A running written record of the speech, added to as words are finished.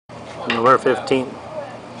November 15th,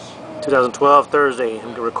 2012, Thursday.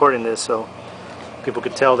 I'm recording this so people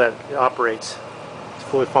could tell that it operates. It's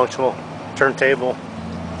fully functional turntable.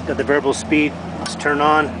 It's got the variable speed. It's turned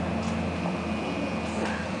on.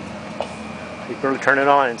 You can turn it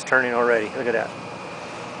on and it's turning already. Look at that.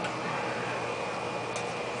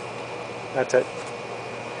 That's it.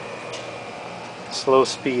 Slow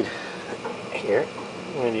speed here.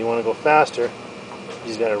 And if you want to go faster, you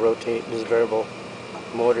just got to rotate this variable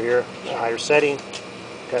motor here, a higher setting.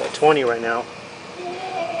 Got it 20 right now.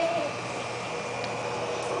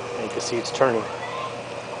 And you can see it's turning.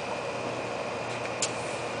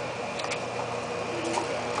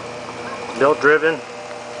 Belt driven.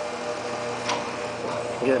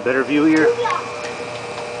 Get a better view here.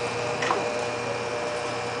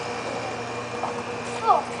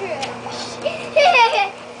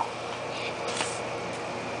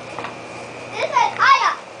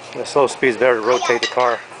 The slow speed is better to rotate the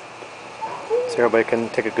car so everybody can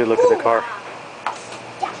take a good look at the car.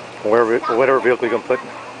 Whatever vehicle you can put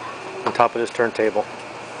on top of this turntable.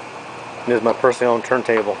 This is my personally owned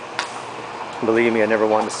turntable. Believe me, I never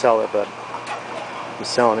wanted to sell it, but I'm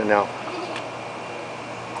selling it now.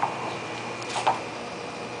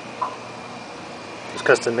 It's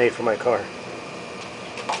custom made for my car.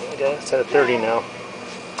 Okay, it's at 30 now.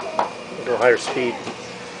 I'll go higher speed.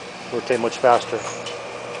 Rotate much faster.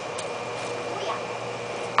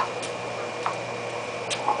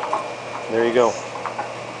 There you go.